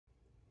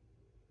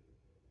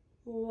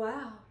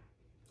Wow.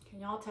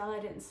 Can y'all tell I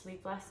didn't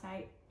sleep last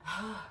night?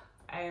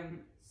 I am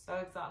so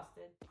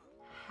exhausted.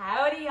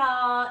 Howdy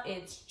y'all,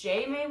 it's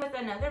J-May with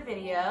another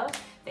video.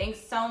 Thanks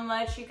so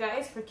much you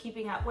guys for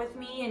keeping up with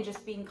me and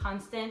just being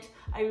constant.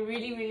 I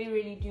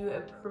really do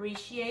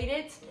appreciate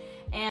it.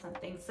 And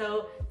something.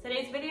 So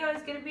today's video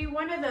is gonna be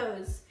one of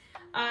those.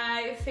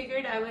 I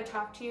figured I would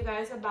talk to you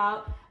guys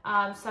about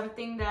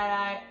something that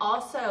I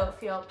also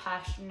feel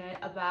passionate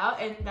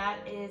about, and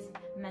that is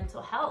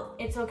mental health.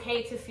 It's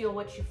okay to feel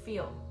what you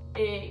feel.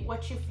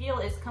 What you feel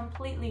is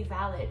completely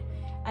valid,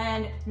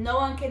 and no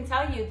one can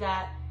tell you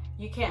that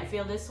you can't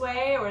feel this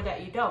way or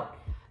that you don't.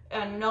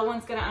 And no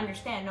one's gonna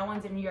understand, no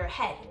one's in your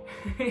head.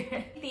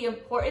 The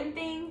important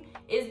thing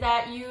is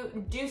that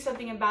you do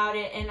something about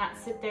it and not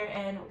sit there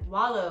and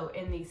wallow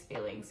in these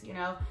feelings, you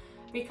know?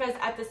 Because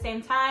at the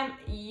same time,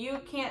 you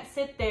can't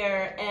sit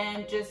there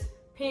and just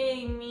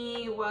pity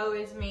me, woe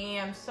is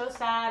me, I'm so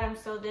sad, I'm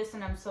so this,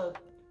 and I'm so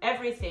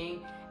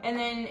everything. And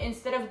then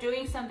instead of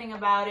doing something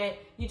about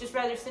it, you just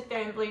rather sit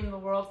there and blame the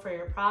world for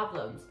your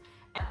problems.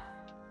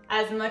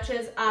 As much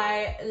as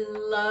I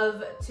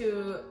love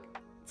to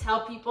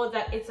tell people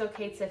that it's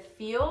okay to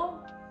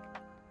feel,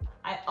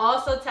 I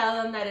also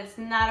tell them that it's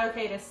not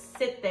okay to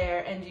sit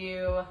there and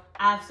do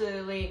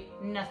absolutely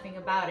nothing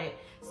about it.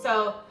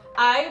 So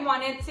I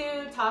wanted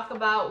to talk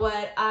about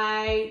what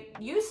I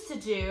used to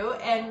do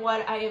and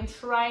what I am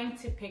trying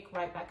to pick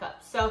right back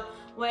up. So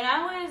when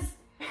I was,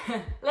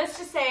 let's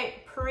just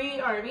say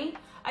pre-army,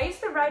 I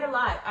used to write a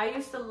lot. I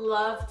used to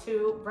love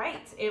to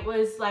write. It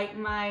was like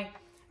my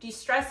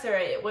de-stressor.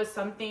 It was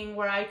something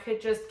where I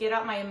could just get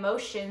out my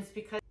emotions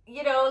because,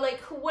 you know, like,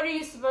 what are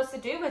you supposed to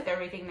do with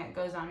everything that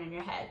goes on in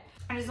your head?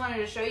 I just wanted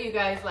to show you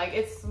guys, like,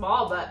 it's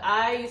small, but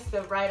I used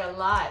to write a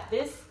lot.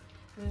 This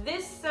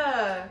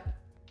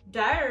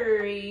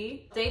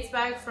diary dates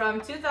back from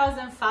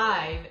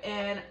 2005,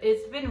 and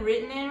it's been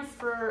written in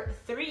for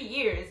 3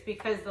 years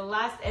because the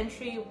last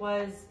entry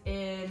was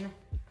in,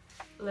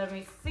 let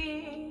me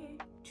see,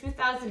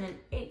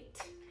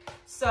 2008.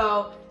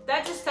 So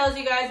that just tells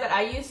you guys that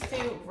I used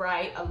to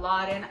write a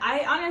lot, and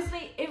I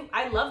honestly,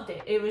 I loved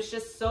it. It was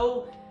just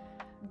so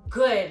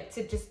good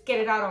to just get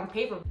it out on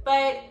paper.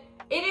 But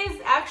it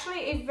is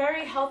actually a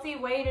very healthy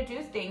way to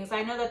do things.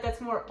 I know that that's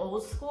more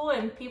old school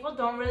and people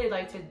don't really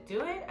like to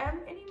do it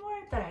anymore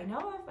that I know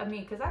of. I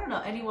mean, because I don't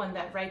know anyone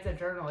that writes a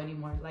journal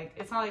anymore. Like,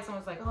 it's not like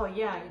someone's like, oh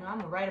yeah, you know, I'm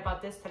gonna write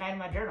about this tonight in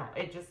my journal.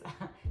 It just,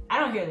 I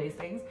don't hear these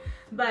things.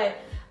 But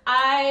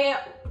I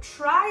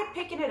tried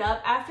picking it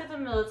up after the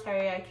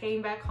military. I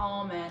came back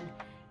home and,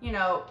 you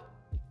know,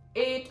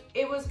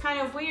 it was kind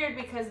of weird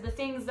because the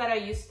things that I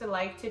used to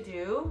like to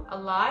do a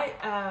lot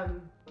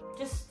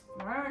just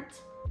weren't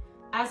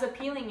as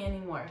appealing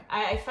anymore.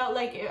 I felt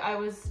like I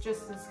was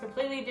just this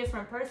completely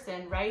different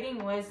person.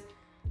 Writing was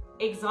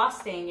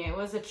exhausting. It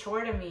was a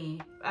chore to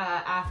me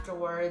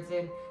afterwards,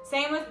 and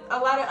same with a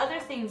lot of other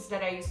things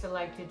that I used to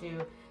like to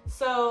do.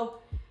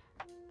 So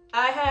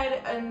I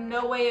had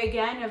no way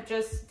again of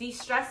just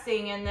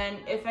de-stressing, and then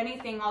if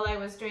anything, all I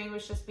was doing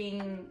was just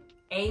being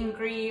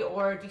angry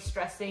or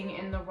de-stressing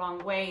in the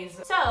wrong ways.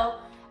 So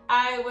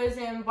I was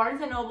in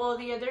Barnes & Noble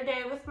the other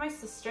day with my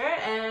sister,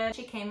 and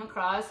she came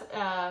across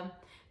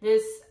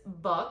this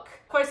book.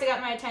 Of course, it got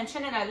my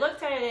attention, and I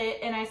looked at it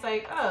and I was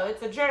like, oh,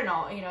 it's a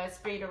journal, you know, it's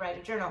free to write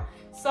a journal.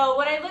 So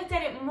when I looked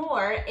at it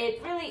more, it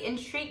really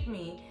intrigued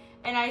me,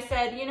 and I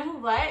said, you know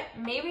what,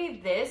 maybe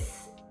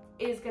this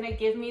is gonna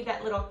give me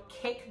that little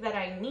kick that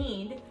I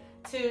need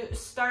to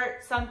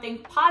start something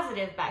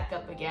positive back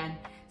up again.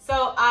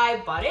 So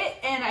I bought it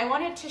and I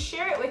wanted to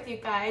share it with you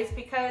guys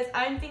because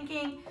I'm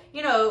thinking,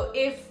 you know,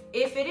 if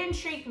it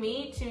intrigued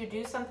me to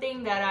do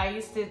something that I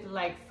used to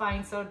like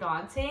find so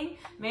daunting,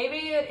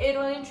 maybe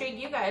it'll intrigue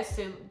you guys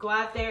to go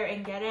out there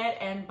and get it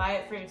and buy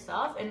it for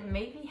yourself and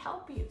maybe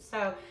help you.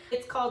 So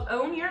it's called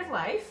Own Your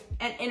Life,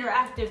 an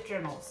interactive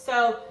journal.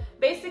 So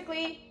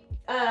basically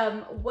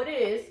what it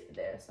is,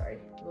 sorry,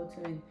 a little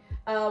too in.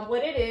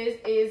 What it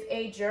is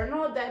a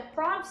journal that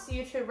prompts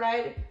you to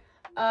write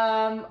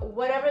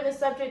whatever the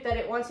subject that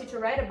it wants you to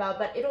write about,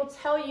 but it'll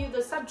tell you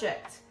the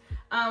subject,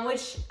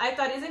 which I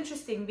thought is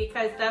interesting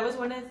because that was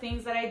one of the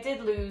things that I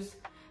did lose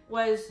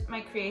was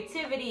my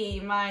creativity,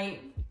 my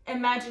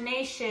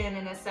imagination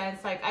in a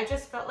sense. Like, I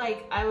just felt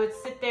like I would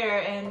sit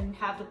there and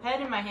have the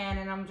pen in my hand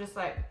and I'm just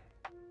like,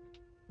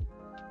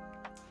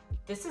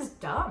 this is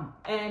dumb,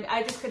 and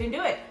I just couldn't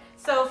do it.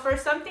 So for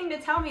something to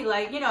tell me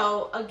like, you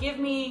know, give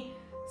me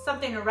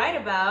something to write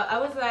about, I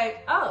was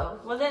like, oh,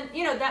 well then,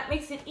 you know, that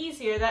makes it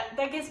easier.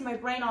 That gets my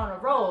brain on a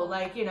roll.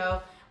 Like, you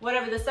know,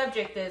 whatever the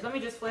subject is. Let me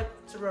just flip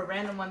to a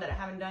random one that I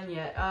haven't done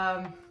yet.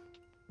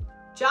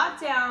 Jot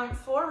down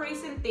 4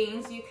 recent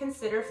things you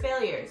consider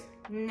failures.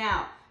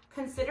 Now,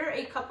 consider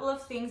a couple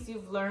of things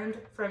you've learned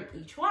from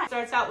each one.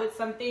 Starts out with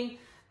something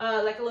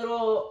like a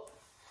little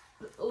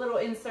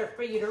insert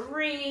for you to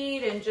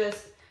read and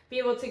just be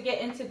able to get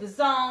into the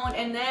zone,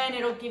 and then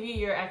it'll give you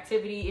your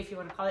activity, if you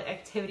want to call it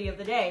activity of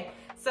the day.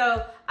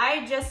 So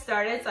I just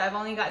started, so I've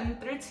only gotten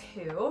through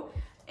 2,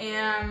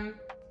 and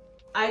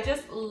I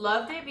just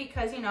loved it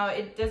because, you know,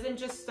 it doesn't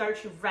just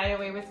start you right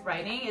away with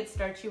writing. It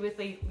starts you with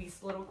like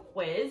this little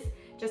quiz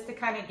just to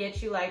kind of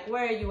get you like,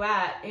 where are you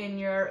at in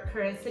your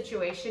current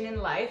situation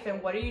in life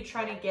and what are you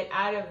trying to get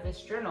out of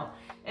this journal?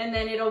 And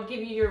then it'll give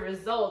you your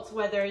results,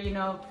 whether, you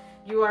know,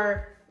 you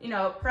are, you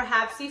know,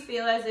 perhaps you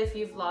feel as if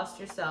you've lost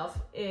yourself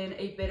in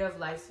a bit of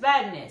life's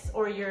madness,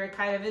 or you're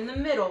kind of in the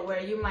middle where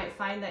you might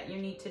find that you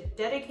need to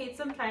dedicate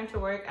some time to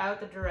work out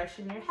the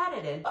direction you're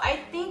headed in.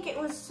 I think it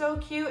was so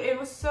cute. It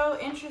was so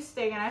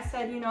interesting. And I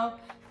said, you know,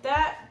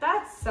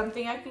 that's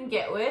something I can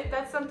get with.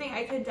 That's something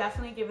I could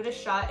definitely give it a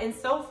shot. And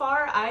so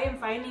far, I am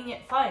finding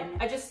it fun.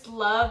 I just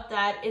love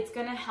that it's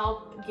gonna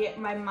help get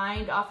my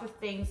mind off of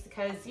things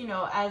because, you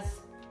know, as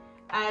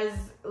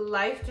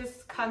life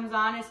just comes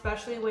on,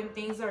 especially when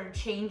things are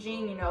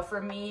changing, you know,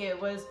 for me, it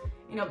was,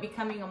 you know,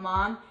 becoming a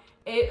mom.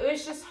 It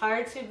was just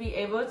hard to be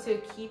able to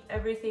keep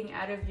everything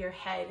out of your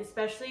head,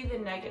 especially the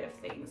negative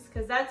things.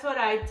 Because that's what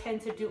I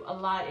tend to do a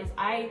lot, is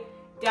I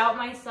doubt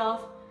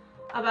myself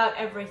about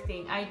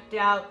everything. I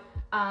doubt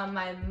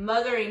my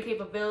mothering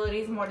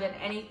capabilities more than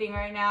anything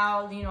right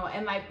now. You know,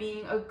 am I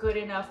being a good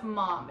enough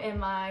mom?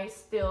 Am I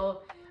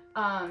still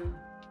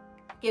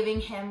giving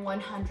him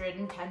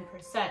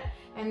 110%?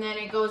 And then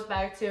it goes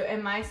back to,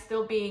 am I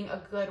still being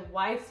a good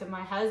wife to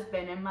my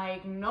husband? Am I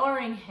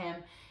ignoring him?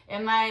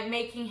 Am I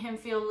making him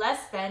feel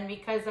less than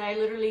because I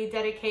literally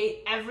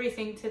dedicate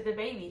everything to the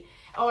baby?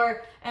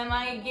 Or am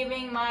I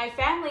giving my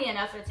family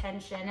enough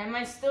attention? Am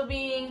I still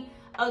being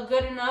a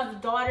good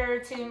enough daughter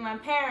to my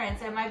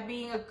parents? Am I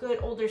being a good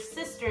older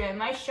sister?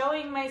 Am I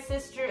showing my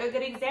sister a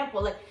good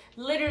example? Like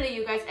literally,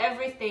 you guys,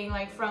 everything,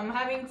 like from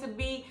having to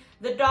be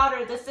the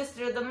daughter, the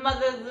sister, the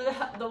mother,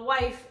 the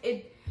wife,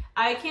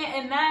 I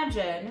can't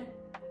imagine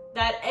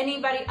that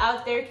anybody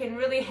out there can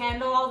really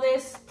handle all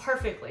this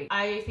perfectly.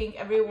 I think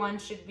everyone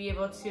should be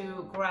able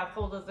to grab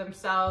hold of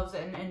themselves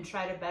and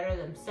try to better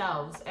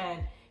themselves.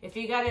 And if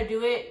you gotta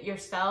do it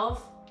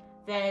yourself,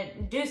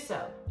 then do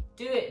so.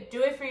 Do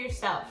it for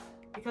yourself,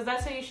 because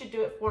that's what you should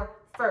do it for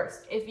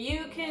first. If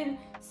you can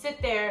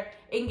sit there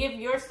and give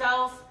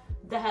yourself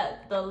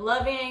the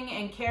loving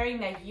and caring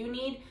that you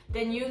need,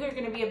 then you are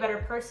gonna be a better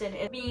person,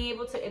 and being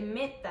able to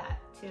admit that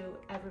to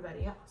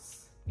everybody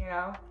else. You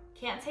know,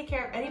 can't take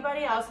care of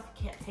anybody else if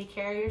you can't take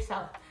care of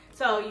yourself.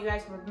 So you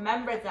guys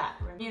remember that.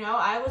 You know,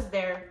 I was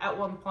there at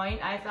one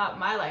point. I thought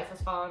my life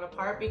was falling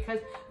apart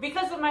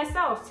because of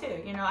myself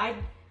too. You know, I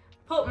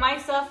put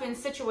myself in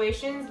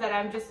situations that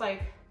I'm just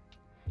like,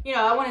 you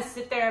know, I want to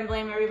sit there and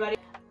blame everybody.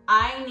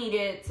 I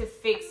needed to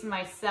fix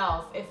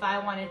myself if I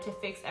wanted to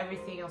fix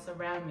everything else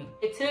around me.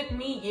 It took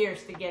me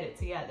years to get it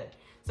together.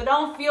 So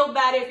don't feel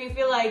bad if you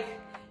feel like,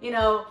 you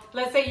know,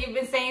 let's say you've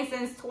been saying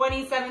since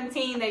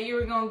 2017 that you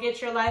were going to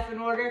get your life in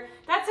order.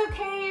 That's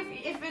okay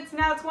if it's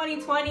now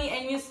 2020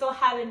 and you still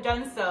haven't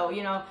done so.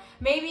 You know,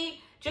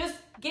 maybe just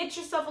get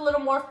yourself a little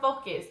more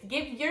focused.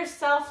 Give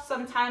yourself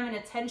some time and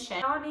attention.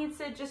 You all need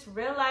to just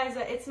realize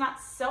that it's not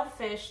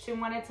selfish to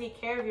want to take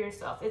care of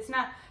yourself. It's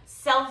not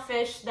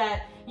selfish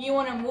that you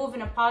want to move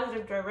in a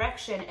positive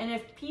direction. And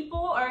if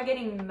people are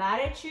getting mad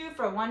at you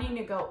for wanting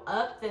to go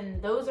up, then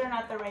those are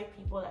not the right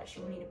people that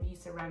you need to be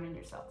surrounding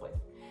yourself with.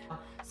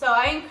 So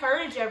I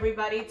encourage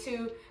everybody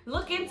to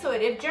look into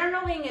it. If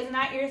journaling is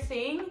not your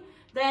thing,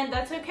 then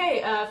that's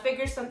okay.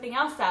 Figure something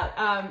else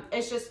out.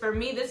 It's just, for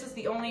me, this is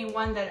the only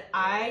one that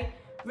I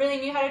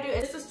really knew how to do.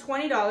 This is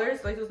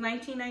 $20, like it was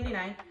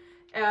 $19.99,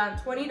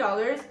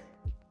 $20,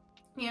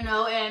 you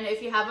know, and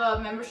if you have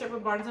a membership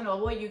with Barnes &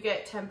 Noble, you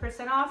get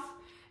 10% off,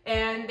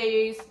 and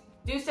they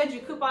do send you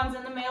coupons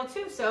in the mail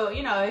too. So,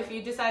 you know, if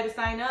you decide to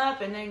sign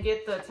up and then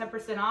get the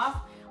 10%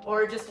 off,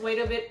 or just wait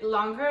a bit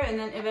longer and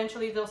then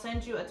eventually they'll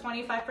send you a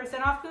 25%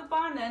 off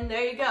coupon, then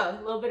there you go.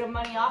 A little bit of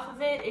money off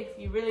of it if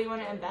you really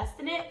want to invest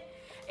in it.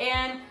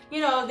 And,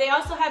 you know, they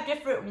also have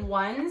different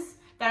ones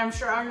that I'm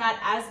sure are not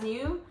as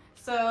new,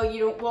 so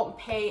you won't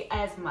pay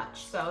as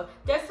much. So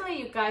definitely,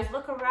 you guys,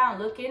 look around,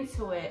 look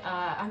into it.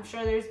 I'm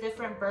sure there's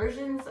different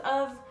versions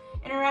of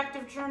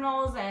interactive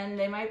journals and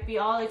they might be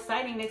all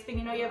exciting. Next thing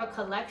you know, you have a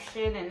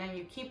collection and then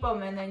you keep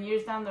them, and then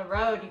years down the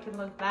road you can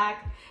look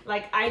back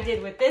like I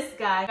did with this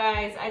guy.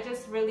 Guys, I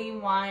just really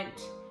want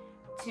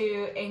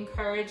to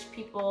encourage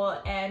people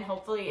and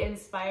hopefully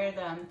inspire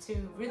them to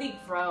really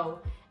grow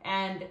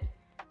and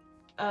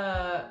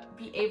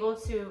be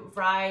rise to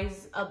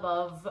rise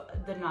above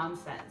the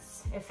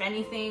nonsense. If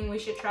anything we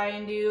should try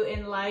and do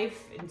in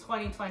life in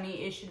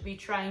 2020, it should be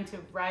trying to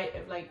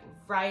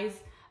rise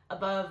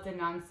above the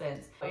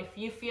nonsense. If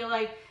you feel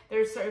like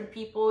there's certain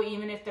people,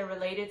 even if they're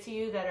related to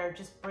you, that are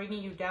just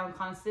bringing you down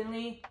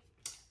constantly.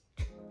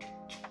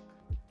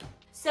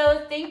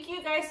 So thank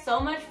you guys so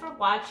much for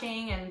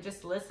watching and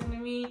just listening to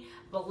me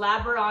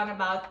blabber on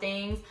about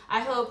things.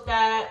 I hope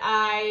that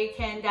I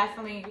can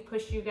definitely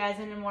push you guys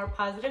in a more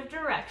positive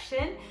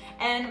direction.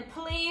 And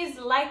please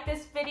like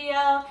this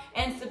video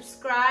and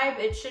subscribe.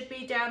 It should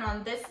be down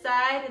on this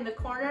side in the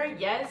corner.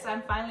 Yes,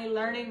 I'm finally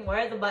learning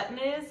where the button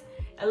is.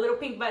 a little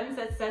pink button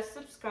that says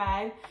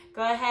subscribe.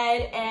 Go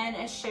ahead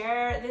and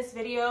share this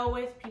video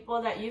with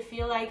people that you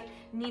feel like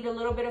need a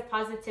little bit of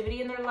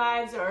positivity in their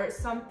lives or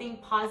something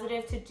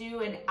positive to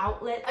do, an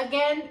outlet.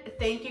 Again,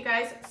 thank you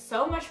guys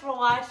so much for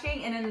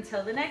watching, and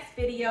until the next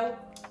video,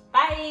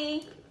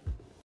 bye!